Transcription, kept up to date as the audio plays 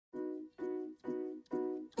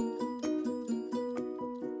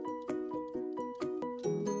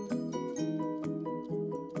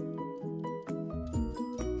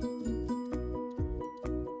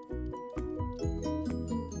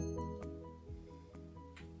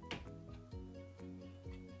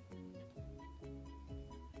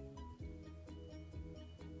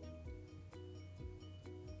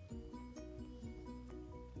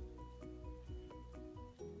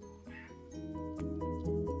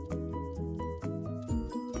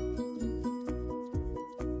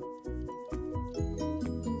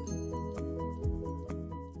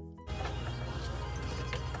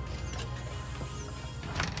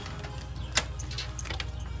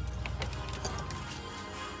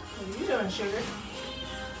What are you doing, sugar?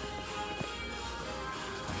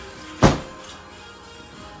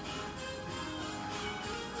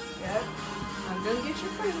 Yep, I'm gonna get your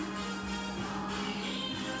food.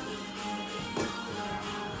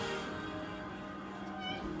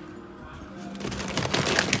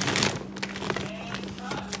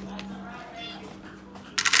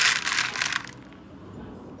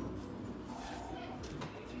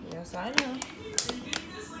 Yes, I know.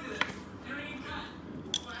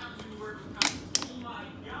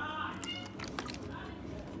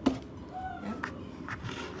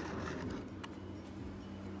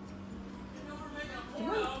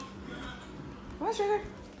 Come on, sugar.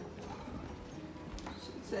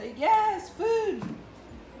 She'd say, yes, food.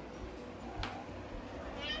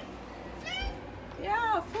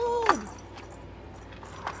 Yeah, food.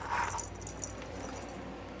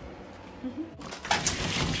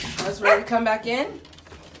 Let's ready to come back in.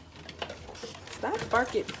 Stop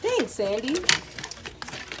barking. Thanks, Sandy.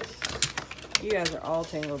 You guys are all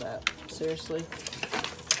tangled up. Seriously.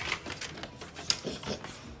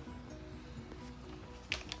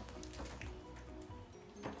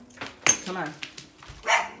 Come on.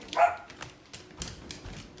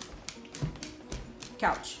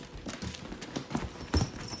 Couch.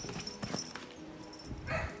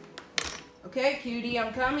 Okay, cutie,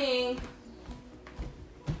 I'm coming.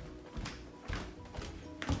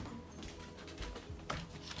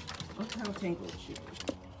 Look how tangled she is.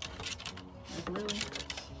 Like, really?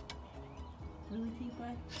 Really,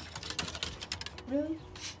 T-Pie? Really?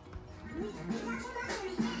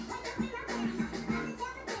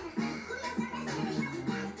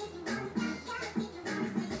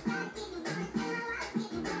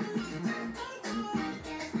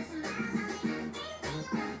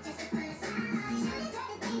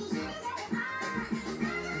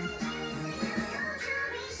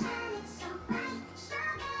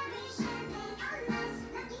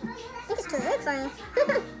 Too big for me.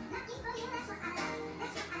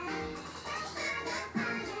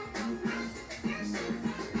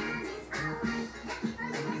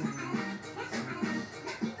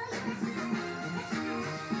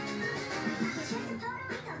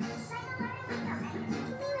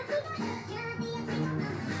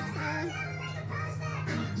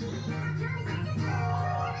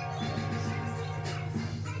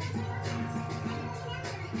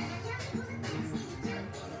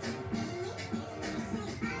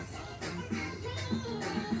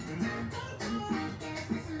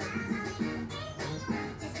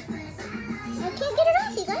 Can't get it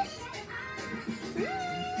off, you guys.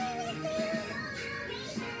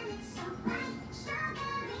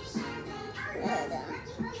 There we go.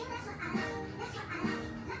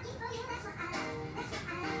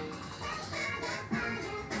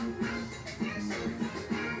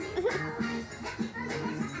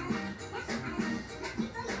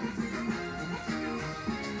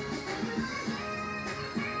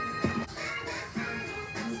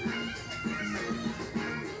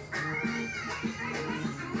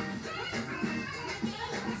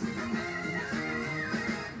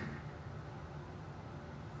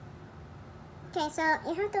 Okay, so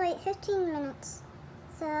you have to wait 15 minutes.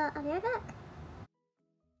 So I'll be right back.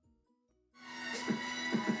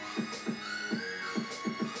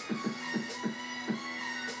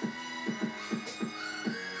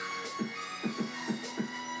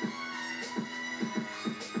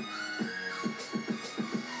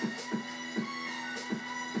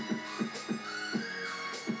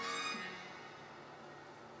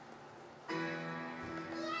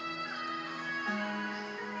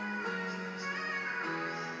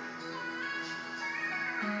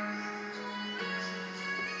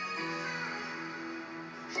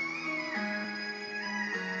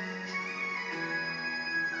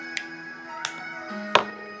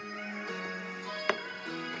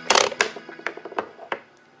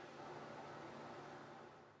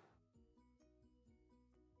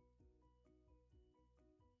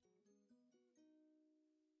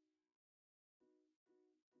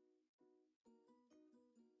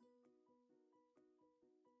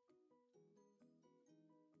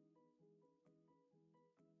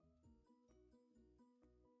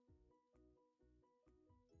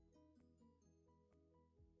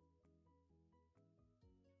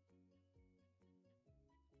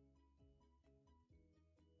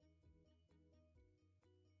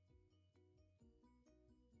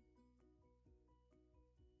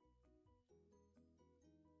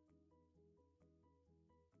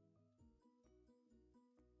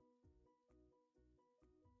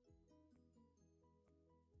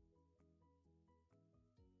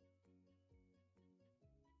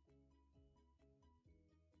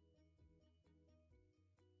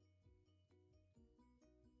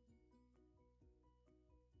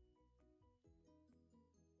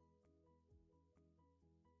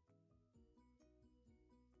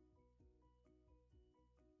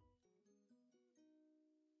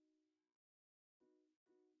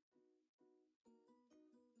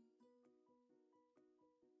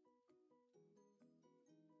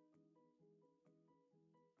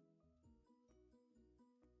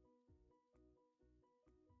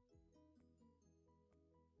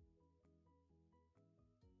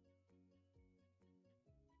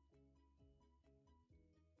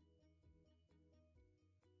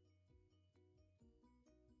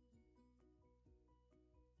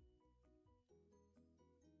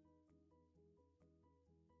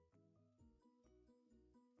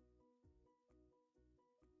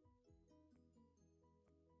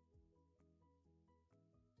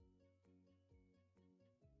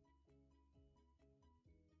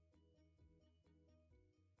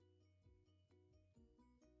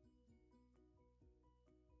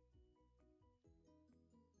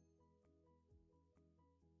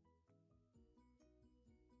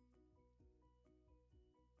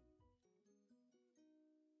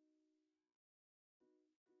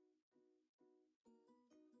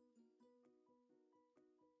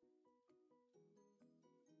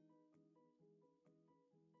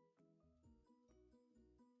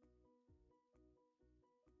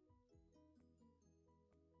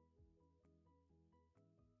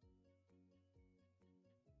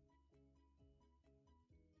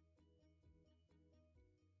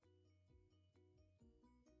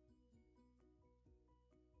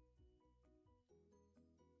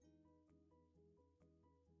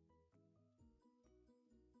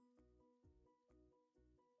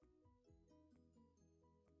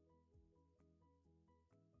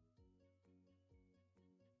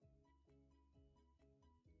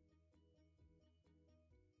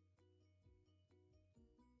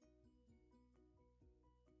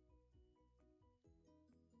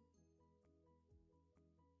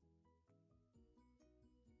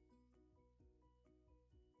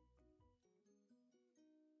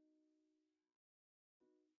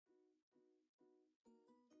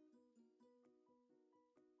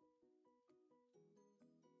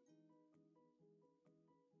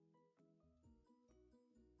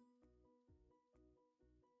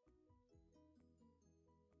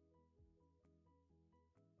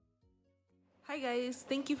 Hi guys,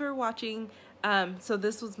 thank you for watching. So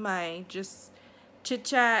this was my just chit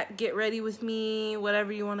chat, get ready with me,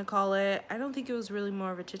 whatever you want to call it. I don't think it was really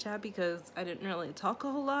more of a chit chat because I didn't really talk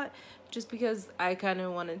a whole lot, just because I kind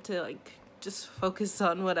of wanted to like just focus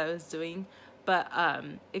on what I was doing. But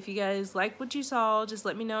if you guys like what you saw, just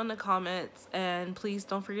let me know in the comments, and please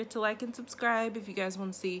don't forget to like and subscribe. If you guys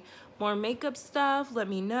want to see more makeup stuff, let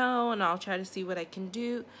me know and I'll try to see what I can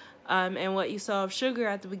do. And what you saw of Sugar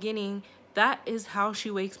at the beginning, that is how she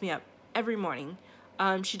wakes me up every morning.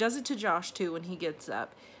 She does it to Josh too when he gets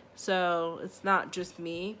up. So it's not just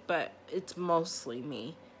me, but it's mostly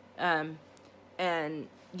me. And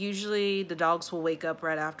usually the dogs will wake up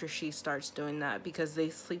right after she starts doing that because they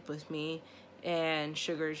sleep with me, and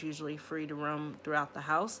Sugar is usually free to roam throughout the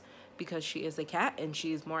house because she is a cat and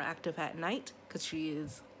she is more active at night because she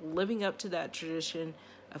is living up to that tradition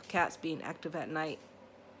of cats being active at night.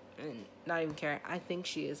 And not even caring. I think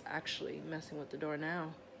she is actually messing with the door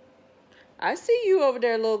now. I see you over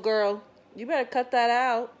there, little girl. You better cut that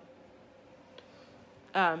out.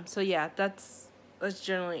 So yeah, that's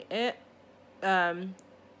generally it.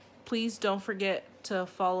 Please don't forget to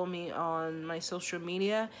follow me on my social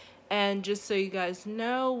media. And just so you guys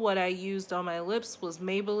know, what I used on my lips was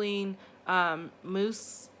Maybelline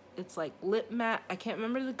Mousse. It's like lip matte. I can't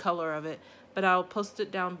remember the color of it, but I'll post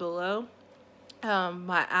it down below.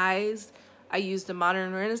 My eyes, I used the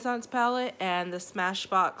Modern Renaissance palette and the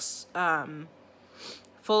Smashbox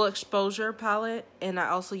full exposure palette, and I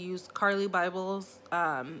also used Carli Bybel's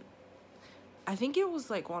I think it was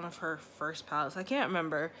like one of her first palettes, I can't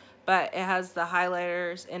remember, but it has the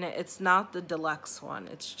highlighters in it. It's not the deluxe one,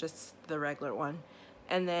 it's just the regular one.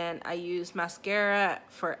 And then I used mascara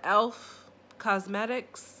for E.L.F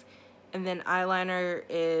Cosmetics, and then eyeliner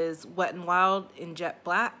is Wet n Wild in jet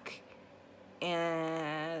black.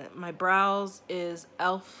 And my brows is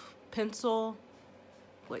E.L.F pencil.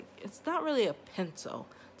 Like, it's not really a pencil,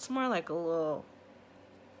 it's more like a little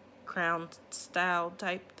crown style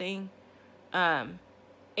type thing.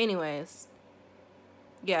 Anyways,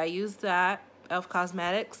 yeah, I used that E.L.F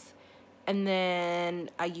Cosmetics, and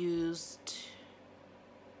then I used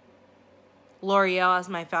L'Oreal as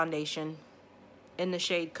my foundation in the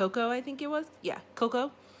shade Cocoa, I think it was. Yeah,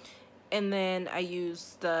 Cocoa. And then I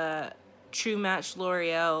used the True Match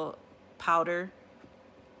L'Oreal powder,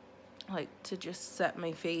 like to just set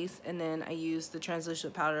my face, and then I used the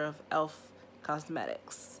translucent powder of E.L.F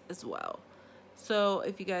Cosmetics as well. So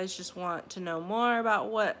if you guys just want to know more about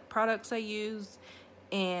what products I use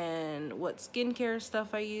and what skincare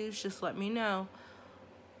stuff I use, just let me know.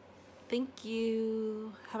 Thank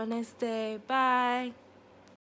you. Have a nice day. Bye.